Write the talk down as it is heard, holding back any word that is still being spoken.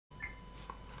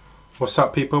What's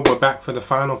up, people? We're back for the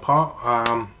final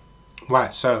part.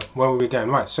 Right, so where were we going?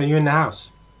 Right, so you're in the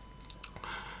house.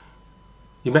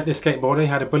 You met this skateboarder. You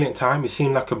had a brilliant time. You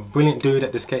seemed like a brilliant dude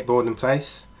at the skateboarding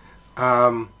place.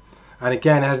 And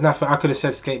again, it has nothing. I could have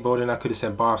said skateboarding. I could have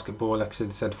said basketball. I could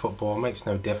have said football. It makes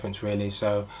no difference really.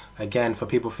 So again, for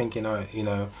people thinking, oh, you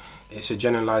know, it's a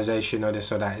generalization or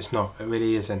this or that, it's not. It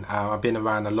really isn't. I've been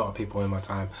around a lot of people in my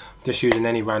time. Just using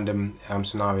any random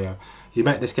scenario. You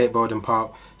met the skateboarding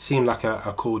park. Seemed like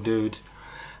a cool dude.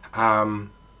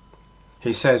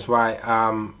 He says, right,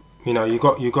 you know, you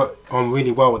got on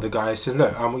really well with the guy. He says,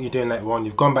 look, what you're doing later on,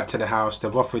 you've gone back to the house,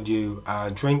 they've offered you a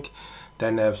drink,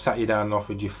 then they've sat you down and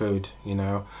offered you food, you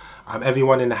know.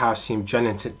 Everyone in the house seemed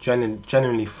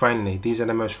genuinely friendly. These are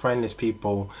the most friendliest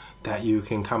people that you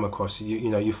can come across. You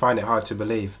know, you find it hard to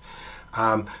believe.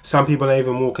 Some people are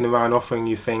even walking around offering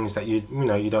you things that you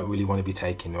know you don't really want to be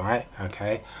taking, right?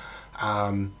 Okay.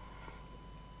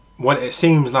 What it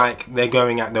seems like they're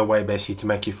going out their way basically to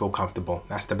make you feel comfortable.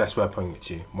 That's the best way of putting it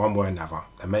to you. One way or another.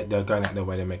 They're going out their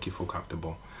way to make you feel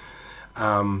comfortable.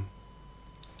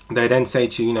 They then say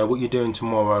to you, you know, what you're doing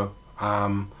tomorrow,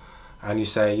 and you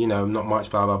say, you know, not much,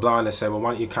 blah blah blah, and they say, well,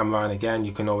 why don't you come round again?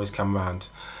 You can always come round.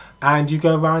 And you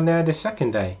go around there the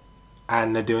second day,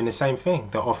 and they're doing the same thing.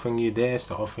 They're offering you this,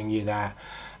 they're offering you that,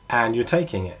 and you're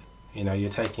taking it. You know,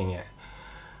 you're taking it.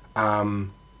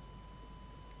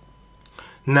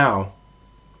 Now,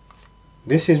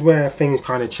 this is where things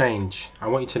kind of change. I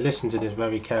want you to listen to this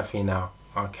very carefully now,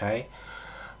 okay?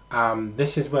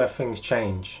 This is where things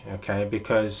change, okay?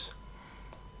 Because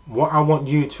what I want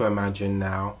you to imagine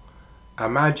now,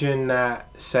 imagine that,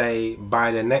 say,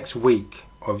 by the next week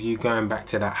of you going back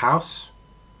to that house,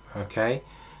 okay,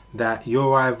 that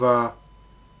you're either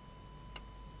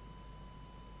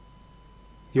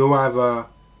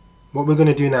what we're going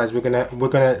to do now is we're going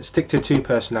to stick to two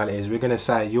personalities. We're going to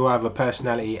say you have a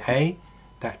personality A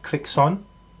that clicks on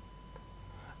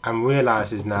and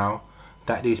realizes now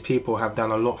that these people have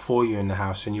done a lot for you in the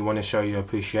house and you want to show your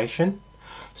appreciation.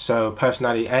 So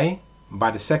personality A, by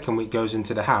the second week, goes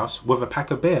into the house with a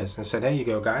pack of beers and said, there you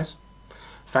go, guys.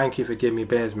 Thank you for giving me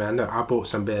beers, man. Look, I bought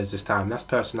some beers this time. That's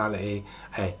personality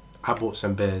A. I bought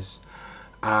some beers.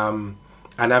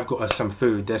 And I've got some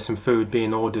food. There's some food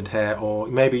being ordered here, or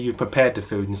maybe you prepared the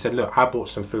food and said, look, I bought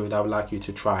some food I would like you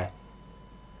to try.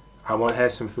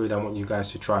 Here's some food I want you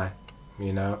guys to try,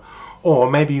 you know. Or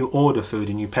maybe you order food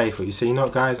and you pay for it. You say, you know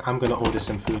what, guys, I'm going to order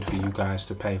some food for you guys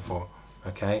to pay for,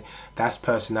 okay. That's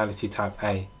personality type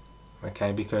A,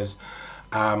 okay, because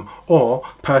or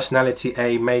personality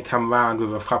A may come round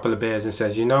with a couple of beers and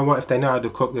says, you know what, if they know how to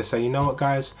cook, they say, you know what,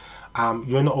 guys,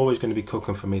 you're not always going to be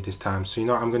cooking for me this time, so you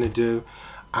know what I'm going to do,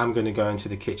 I'm going to go into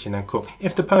the kitchen and cook,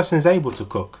 if the person's able to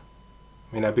cook,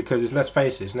 you know, because let's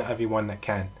face it, it's not everyone that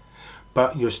can,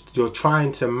 but you're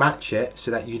trying to match it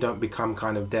so that you don't become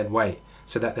kind of dead weight,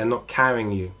 so that they're not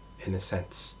carrying you in a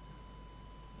sense,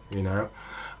 you know.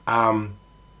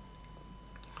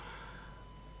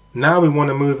 Now we want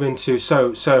to move into,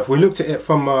 so if we looked at it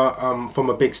from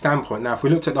a big standpoint, now if we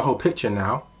looked at the whole picture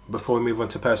now before we move on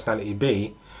to personality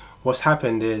B, what's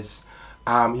happened is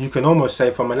you can almost say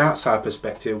from an outside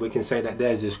perspective, we can say that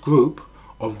there's this group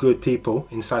of good people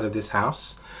inside of this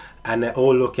house and they're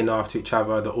all looking after each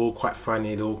other, they're all quite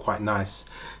friendly, they're all quite nice,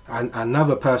 and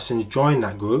another person's joined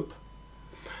that group,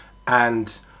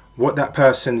 and what that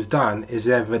person's done is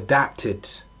they've adapted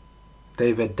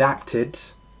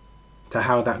to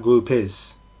how that group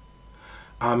is.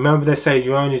 Remember they say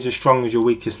you're only as strong as your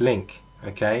weakest link,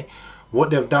 okay?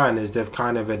 What they've done is they've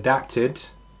kind of adapted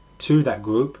to that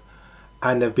group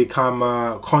and they've become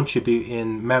a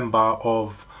contributing member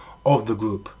of the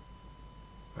group,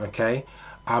 okay?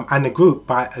 And the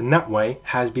group in that way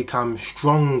has become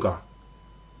stronger.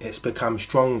 It's become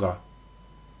stronger,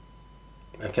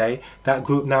 okay? That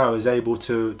group now is able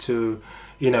to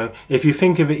you know, if you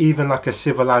think of it even like a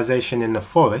civilization in the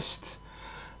forest,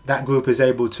 that group is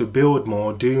able to build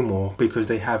more, do more, because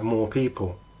they have more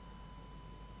people.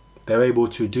 They're able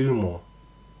to do more,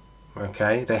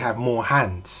 okay? They have more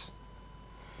hands.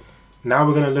 Now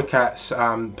we're going to look at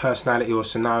personality or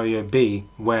scenario B,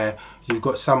 where you've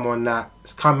got someone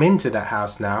that's come into that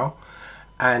house now,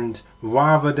 and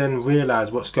rather than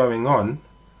realize what's going on,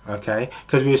 okay,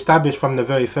 because we established from the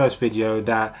very first video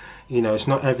that, you know, it's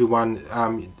not everyone,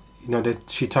 you know, that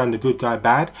she turned the good guy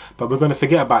bad. But we're going to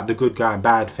forget about the good guy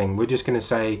bad thing. We're just going to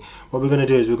say, what we're going to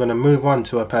do is we're going to move on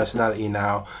to a personality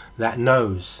now that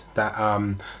knows that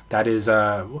that is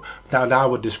that I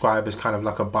would describe as kind of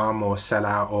like a bum or a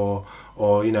sellout,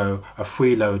 or you know, a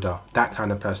freeloader, that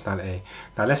kind of personality.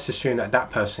 Now let's assume that that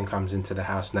person comes into the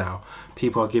house now.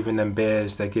 People are giving them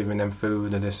beers, they're giving them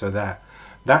food, or this or that.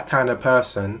 That kind of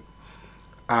person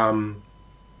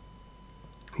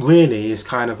really is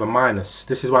kind of a minus.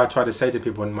 This is why I try to say to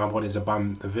people in my What is a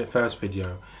Bum, the first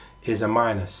video, is a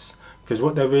minus. Because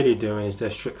what they're really doing is they're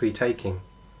strictly taking.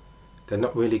 They're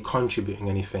not really contributing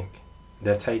anything.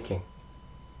 They're taking.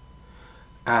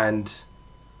 And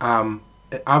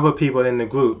other people in the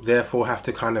group therefore have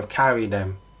to kind of carry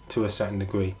them to a certain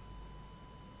degree.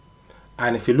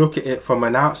 And if you look at it from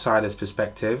an outsider's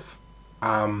perspective,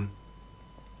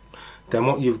 then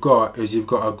what you've got is you've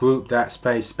got a group that's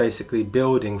basically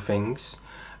building things,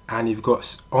 and you've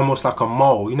got almost like a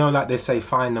mole. You know, like they say,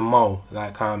 find the mole.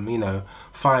 Like you know,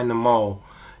 find the mole.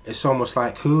 It's almost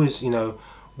like, who is, you know,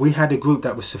 we had a group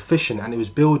that was sufficient, and it was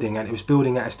building, and it was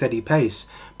building at a steady pace.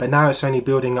 But now it's only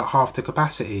building at half the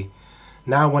capacity.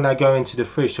 Now when I go into the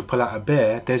fridge to pull out a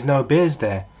beer, there's no beers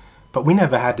there. But we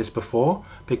never had this before,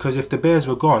 because if the beers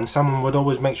were gone, someone would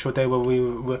always make sure they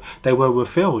were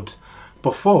refilled.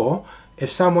 Before, if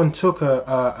someone took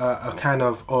a can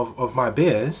of my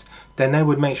beers, then they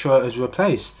would make sure it was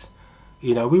replaced.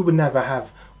 You know, we would never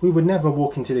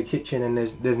walk into the kitchen and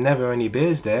there's never any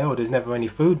beers there, or there's never any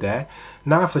food there.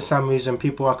 Now for some reason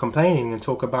people are complaining and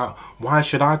talk about, why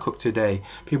should I cook today?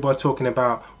 People are talking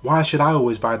about, why should I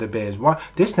always buy the beers? Why?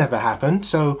 This never happened.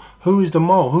 So who's the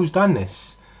mole? Who's done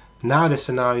this? Now the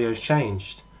scenario's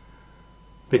changed,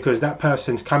 because that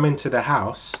person's come into the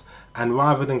house, and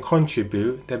rather than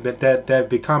contribute, they've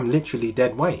become literally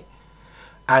dead weight.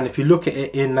 And if you look at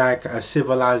it in like a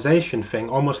civilization thing,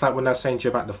 almost like when I was saying to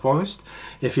you about the forest,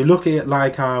 if you look at it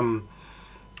like a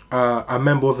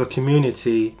member of a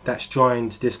community that's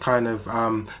joined this kind of,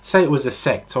 say it was a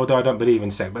sect, although I don't believe in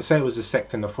sect, but say it was a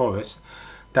sect in the forest,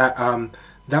 that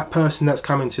that person that's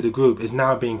coming to the group is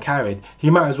now being carried. He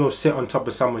might as well sit on top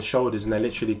of someone's shoulders and they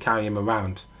literally carry him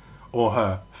around, or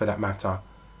her for that matter.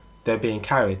 They're being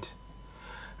carried.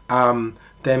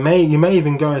 You may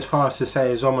even go as far as to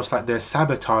say it's almost like they're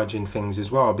sabotaging things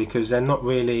as well, because they're not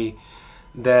really,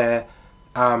 they're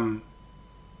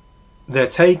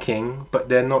taking, but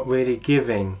they're not really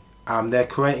giving. They're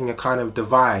creating a kind of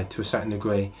divide to a certain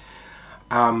degree.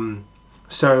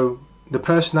 So the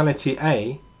personality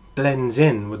A blends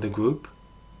in with the group,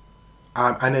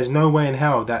 and there's no way in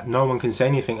hell that no one can say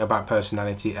anything about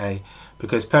personality A,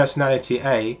 because personality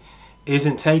A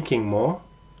isn't taking more,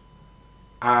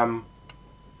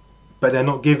 but they're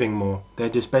not giving more. They're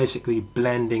just basically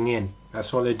blending in.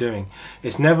 That's all they're doing.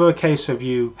 It's never a case of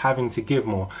you having to give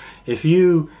more.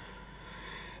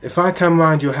 If I come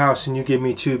round your house and you give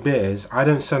me 2 beers, I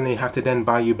don't suddenly have to then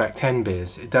buy you back 10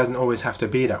 beers. It doesn't always have to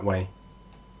be that way.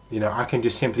 You know, I can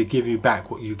just simply give you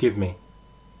back what you give me.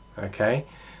 Okay?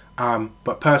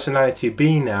 But personality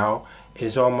B now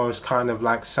is almost kind of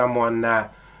like someone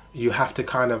that you have to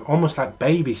kind of, almost like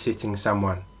babysitting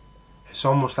someone. It's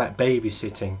almost like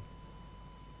babysitting.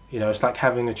 You know, it's like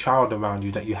having a child around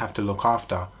you that you have to look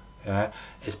after. Yeah?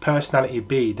 It's personality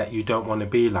B that you don't want to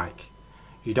be like.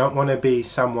 You don't want to be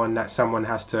someone that someone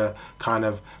has to kind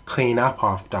of clean up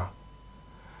after.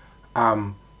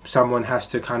 Someone has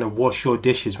to kind of wash your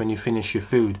dishes when you finish your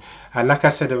food. And like I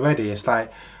said already, it's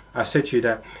like I said to you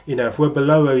that, you know, if we're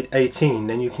below 18,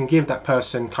 then you can give that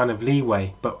person kind of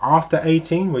leeway. But after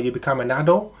 18, where you become an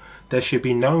adult, there should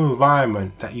be no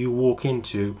environment that you walk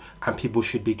into and people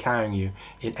should be carrying you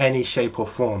in any shape or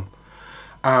form.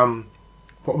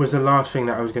 What was the last thing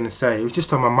that I was going to say? It was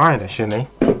just on my mind, actually.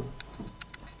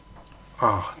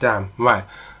 Oh, damn. Right.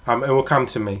 It will come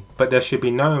to me. But there should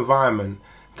be no environment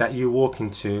that you walk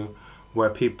into where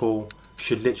people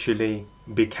should literally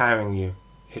be carrying you.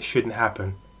 It shouldn't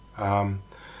happen. I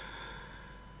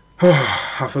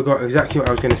forgot exactly what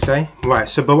I was going to say. Right,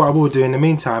 so but what I will do in the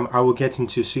meantime, I will get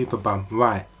into super bum.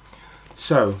 Right,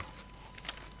 so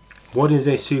what is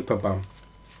a super bum?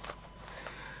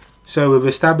 So we've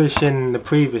established in the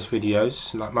previous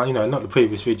videos, like my, you know, not the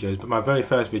previous videos, but my very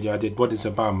first video I did, what is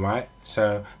a bum, right?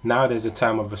 So now there's a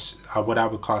term of what I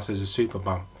would class as a super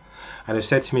bum. And it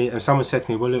said to me, and someone said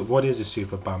to me, well, look, what is a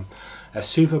super bum? A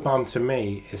super bum to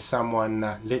me is someone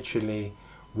that literally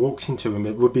walks into a room.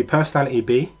 It would be personality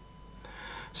B.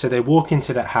 So they walk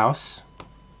into that house,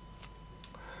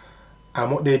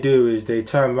 and what they do is they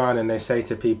turn around and they say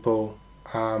to people,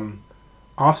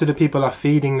 after the people are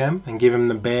feeding them and giving them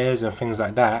the beers and things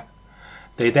like that,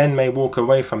 They then may walk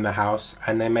away from the house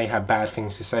and they may have bad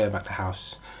things to say about the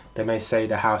house. They may say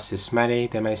the house is smelly,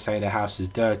 they may say the house is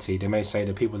dirty, they may say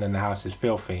the people in the house is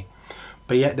filthy.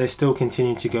 But yet they're still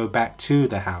continuing to go back to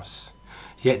the house.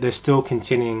 Yet they're still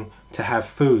continuing to have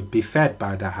food, be fed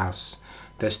by the house.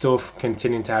 They're still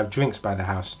continuing to have drinks by the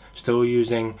house, still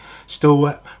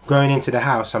going into the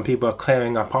house, and people are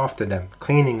clearing up after them,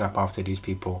 cleaning up after these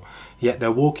people. Yet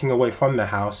they're walking away from the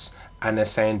house and they're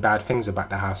saying bad things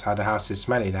about the house, how the house is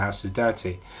smelly, the house is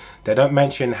dirty. They don't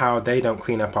mention how they don't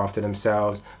clean up after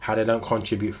themselves, how they don't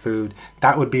contribute food.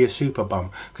 That would be a super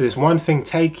bum, because it's one thing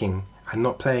taking and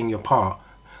not playing your part.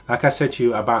 Like I said to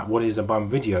you about what is a bum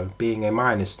video, being a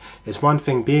minus. It's one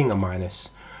thing being a minus,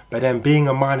 but then being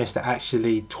a minus that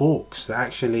actually talks, that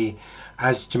actually,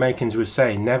 as Jamaicans would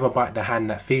say, never bite the hand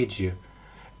that feeds you.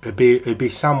 It'd be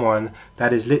someone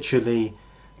that is literally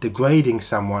degrading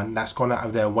someone that's gone out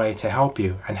of their way to help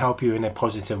you and help you in a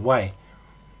positive way.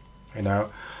 You know,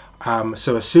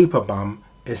 so a super bum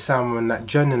is someone that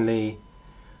generally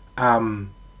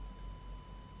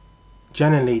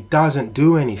doesn't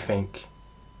do anything,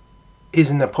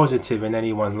 isn't a positive in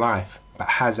anyone's life, but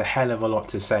has a hell of a lot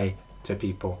to say to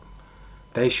people.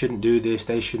 They shouldn't do this,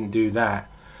 they shouldn't do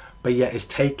that, but yet is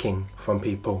taking from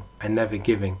people and never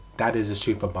giving. That is a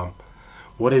super bum.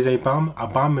 What is a bum? A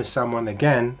bum is someone,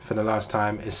 again, for the last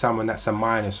time, is someone that's a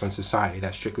minus on society,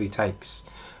 that strictly takes.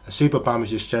 A super bum is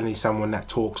just generally someone that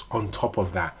talks on top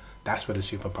of that. That's what a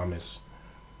super bum is.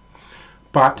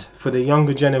 But for the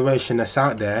younger generation that's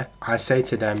out there, I say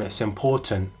to them, it's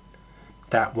important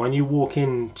that when you walk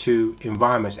into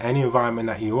environments, any environment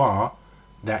that you are,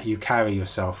 that you carry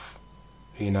yourself.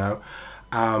 You know,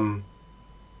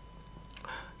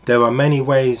 there are many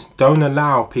ways. Don't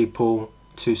allow people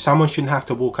to, someone shouldn't have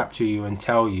to walk up to you and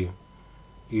tell you.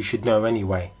 You should know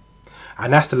anyway.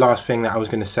 And that's the last thing that I was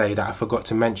going to say that I forgot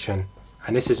to mention,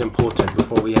 and this is important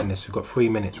before we end this. We've got 3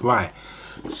 minutes, right?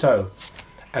 So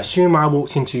assume I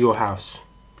walked into your house.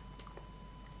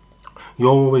 You're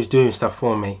always doing stuff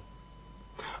for me.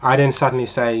 I then suddenly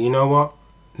say, you know what,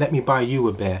 let me buy you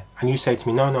a beer. And you say to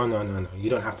me, no, you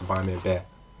don't have to buy me a beer.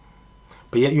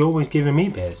 But yet you're always giving me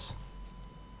beers.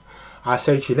 I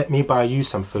say to you, let me buy you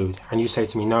some food. And you say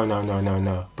to me,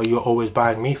 no. But you're always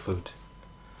buying me food.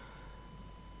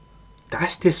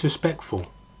 That's disrespectful.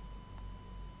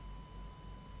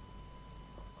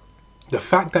 The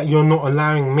fact that you're not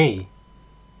allowing me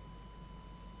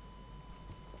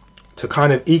to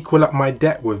kind of equal up my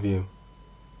debt with you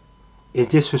is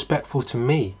disrespectful to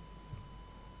me.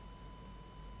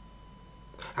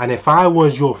 And if I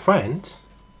was your friend,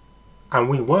 and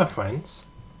we were friends,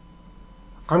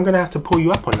 I'm going to have to pull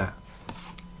you up on that.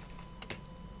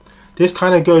 This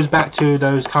kind of goes back to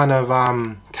those kind of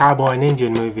cowboy and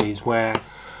Indian movies where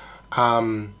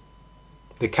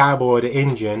the cowboy or the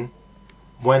Indian,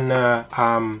 when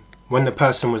the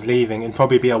person was leaving, it'd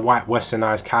probably be a white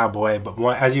westernized cowboy, but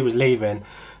as he was leaving,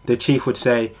 the chief would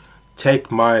say,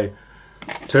 take my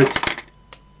gift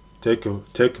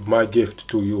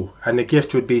to you. And the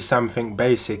gift would be something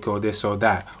basic or this or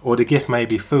that, or the gift may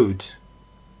be food.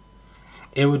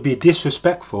 It would be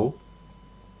disrespectful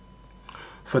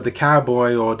for the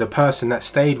cowboy or the person that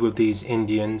stayed with these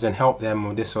Indians and helped them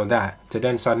with this or that to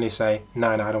then suddenly say, no,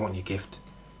 I don't want your gift.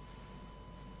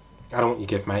 I don't want your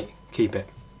gift, mate. Keep it.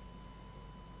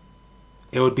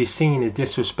 It would be seen as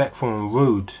disrespectful and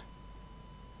rude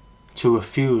to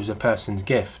refuse a person's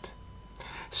gift.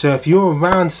 So if you're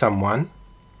around someone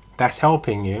that's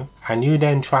helping you and you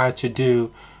then try to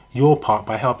do your part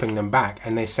by helping them back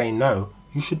and they say no,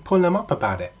 you should pull them up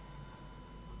about it.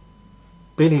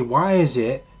 Billy, why is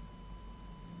it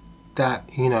that,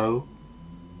 you know,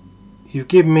 you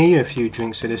give me a few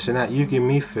drinks or this and that, you give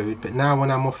me food, but now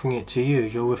when I'm offering it to you,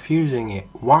 you're refusing it.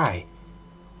 Why?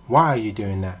 Why are you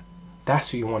doing that?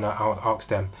 That's what you want to ask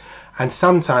them. And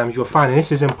sometimes you'll find, and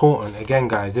this is important, again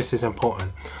guys, this is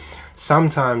important.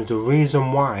 Sometimes the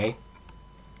reason why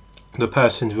the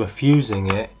person's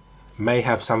refusing it may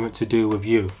have something to do with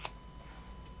you.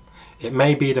 It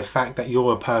may be the fact that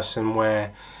you're a person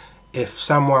where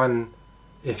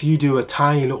if you do a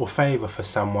tiny little favor for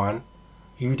someone,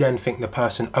 you then think the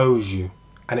person owes you,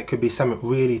 and it could be something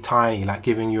really tiny like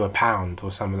giving you £1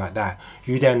 or something like that.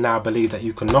 You then now believe that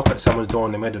you can knock at someone's door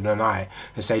in the middle of the night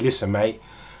and say, listen mate,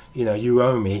 you know, you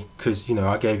owe me because, you know,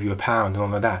 I gave you £1 and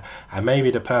all of that. And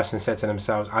maybe the person said to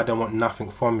themselves, I don't want nothing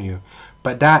from you.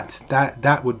 But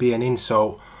that would be an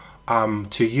insult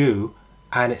to you,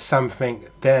 and it's something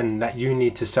then that you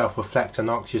need to self-reflect and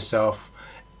ask yourself,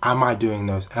 am I doing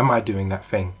that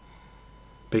thing?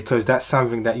 because that's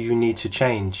something that you need to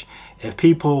change. If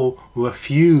people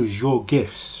refuse your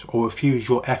gifts or refuse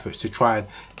your efforts to try and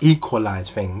equalize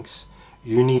things,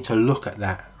 you need to look at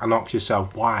that and ask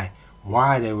yourself why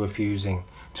they're refusing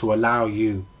to allow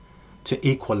you to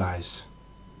equalize,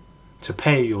 to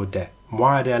pay your debt.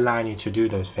 Why they're allowing you to do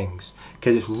those things,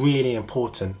 because it's really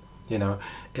important. You know,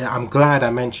 I'm glad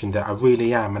I mentioned it, I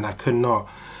really am, and I could not.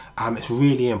 It's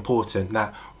really important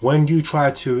that when you try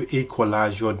to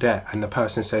equalize your debt and the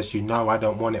person says, you know, I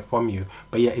don't want it from you,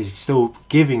 but yet is still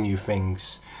giving you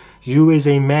things, you as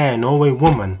a man or a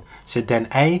woman should then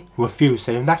refuse.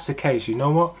 Say, if that's the case, you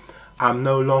know what, I'm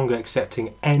no longer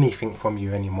accepting anything from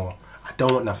you anymore. I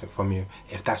don't want nothing from you.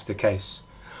 If that's the case,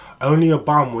 only a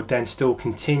bum would then still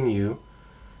continue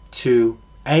to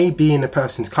be in the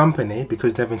person's company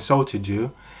because they've insulted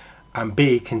you, and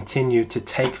B, continue to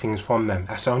take things from them.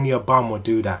 That's only a bum will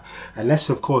do that, unless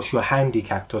of course you're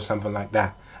handicapped or something like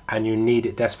that and you need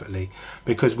it desperately,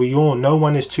 because no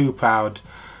one is too proud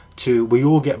to, we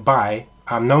all get by.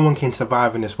 No one can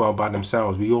survive in this world by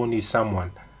themselves. We all need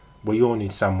someone.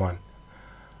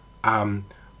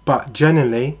 But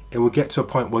generally it will get to a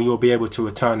point where you'll be able to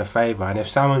return a favor, and if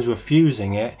someone's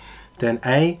refusing it, then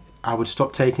A, I would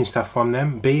stop taking stuff from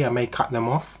them. B, I may cut them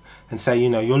off and say, you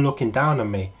know, you're looking down on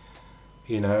me.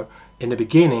 You know, in the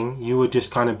beginning you were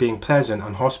just kind of being pleasant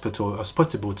and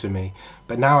hospitable to me,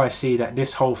 but now I see that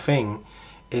this whole thing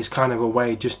is kind of a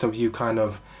way just of you kind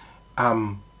of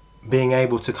being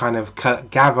able to kind of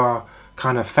gather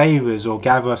kind of favors or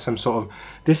gather some sort of,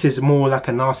 this is more like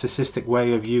a narcissistic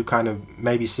way of you kind of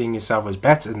maybe seeing yourself as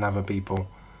better than other people,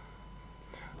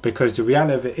 because the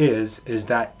reality of it is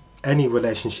that any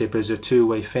relationship is a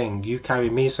two-way thing. You carry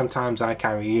me sometimes, I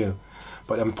carry you.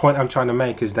 But the point I'm trying to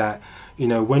make is that, you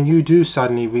know, when you do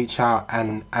suddenly reach out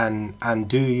and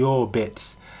do your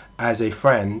bits as a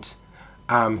friend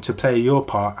to play your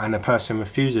part, and the person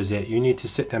refuses it, you need to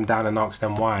sit them down and ask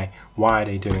them why are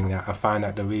they doing that, and find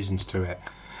out the reasons to it.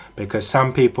 Because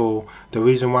some people, the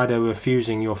reason why they're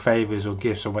refusing your favors or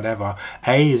gifts or whatever,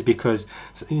 A, is because,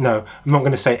 you know, I'm not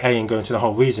going to say A and go into the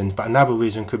whole reasons, but another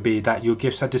reason could be that your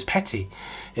gifts are just petty.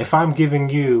 If I'm giving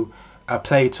you a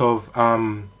plate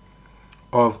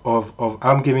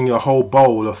I'm giving you a whole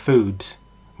bowl of food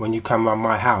when you come around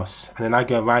my house, and then I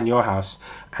go around your house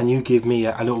and you give me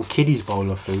a little kiddie's bowl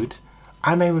of food,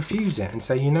 I may refuse it and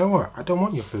say, you know what, I don't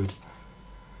want your food.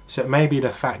 So it may be the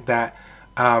fact that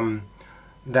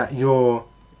that you're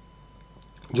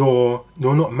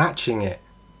not matching it.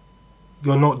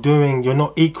 You're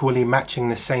not equally matching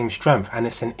the same strength, and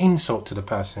it's an insult to the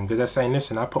person, because they're saying,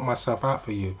 listen, I put myself out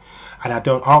for you and I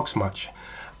don't ask much.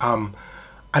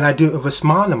 And I do it with a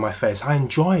smile on my face. I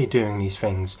enjoy doing these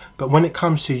things. But when it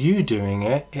comes to you doing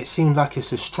it, it seems like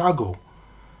it's a struggle.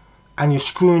 And you're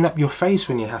screwing up your face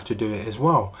when you have to do it as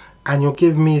well. And you're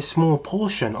giving me a small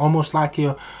portion, almost like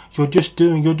you're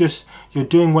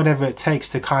doing whatever it takes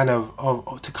to kind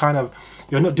of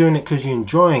you're not doing it because you're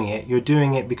enjoying it. You're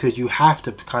doing it because you have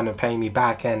to kind of pay me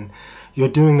back, and you're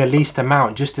doing the least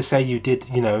amount just to say you did,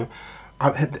 you know.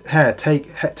 Here,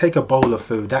 take a bowl of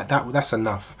food. That's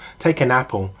enough. Take an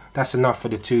apple. That's enough for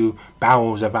the 2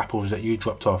 barrels of apples that you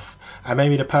dropped off. And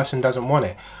maybe the person doesn't want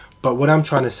it. But what I'm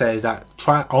trying to say is that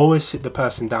always sit the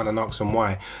person down and ask them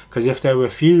why. Because if they're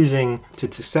refusing to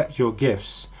accept your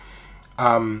gifts,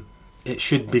 it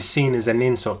should be seen as an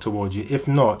insult towards you. If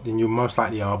not, then you most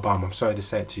likely are a bum. I'm sorry to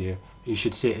say it to you. You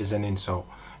should see it as an insult.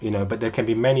 You know, but there can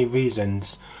be many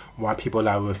reasons why people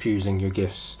are refusing your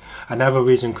gifts. Another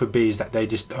reason could be is that they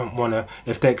just don't want to.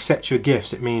 If they accept your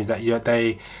gifts, it means that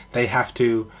they have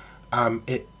to.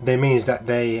 It means that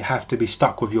they have to be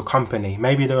stuck with your company.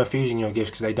 Maybe they're refusing your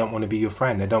gifts because they don't want to be your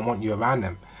friend. They don't want you around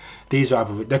them. These are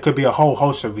there could be a whole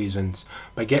host of reasons,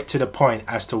 but get to the point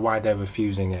as to why they're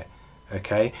refusing it.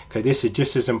 Okay, because this is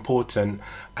just as important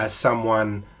as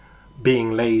someone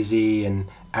being lazy and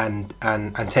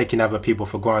taking other people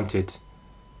for granted.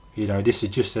 You know, this is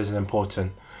just as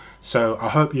important. So I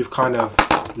hope you've kind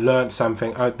of learned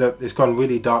something. It's gone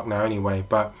really dark now anyway,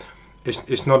 but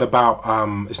it's not about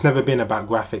it's never been about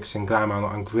graphics and glamour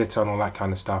and glitter and all that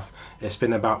kind of stuff. It's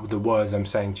been about the words I'm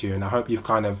saying to you, and I hope you've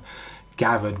kind of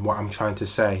gathered what I'm trying to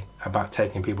say about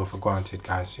taking people for granted,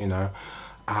 guys. You know,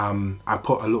 I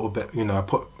put a little bit, you know, I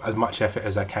put as much effort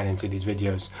as I can into these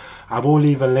videos. I will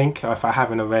leave a link, if I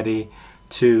haven't already,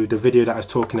 to the video that I was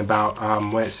talking about,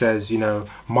 where it says, you know,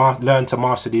 learn to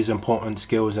master these important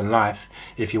skills in life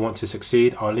if you want to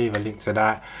succeed. I'll leave a link to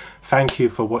that. Thank you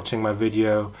for watching my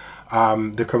video.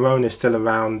 The corona is still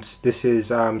around. This is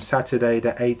Saturday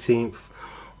the 18th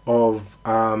of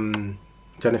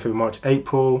January, March,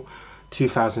 April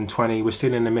 2020. We're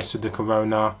still in the midst of the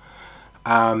corona.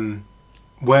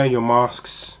 Wear your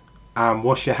masks,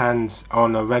 wash your hands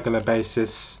on a regular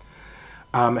basis,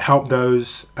 help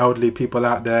those elderly people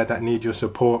out there that need your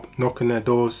support, knock on their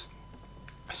doors,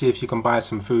 see if you can buy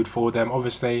some food for them.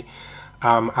 Obviously,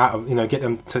 get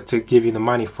them to give you the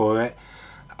money for it.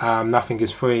 Nothing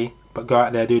is free, but go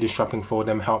out there, do the shopping for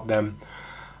them, help them.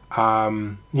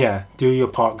 Yeah, do your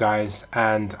part, guys,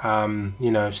 and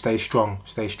stay strong.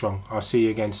 I'll see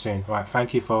you again soon. Right,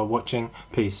 thank you for watching.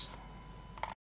 Peace.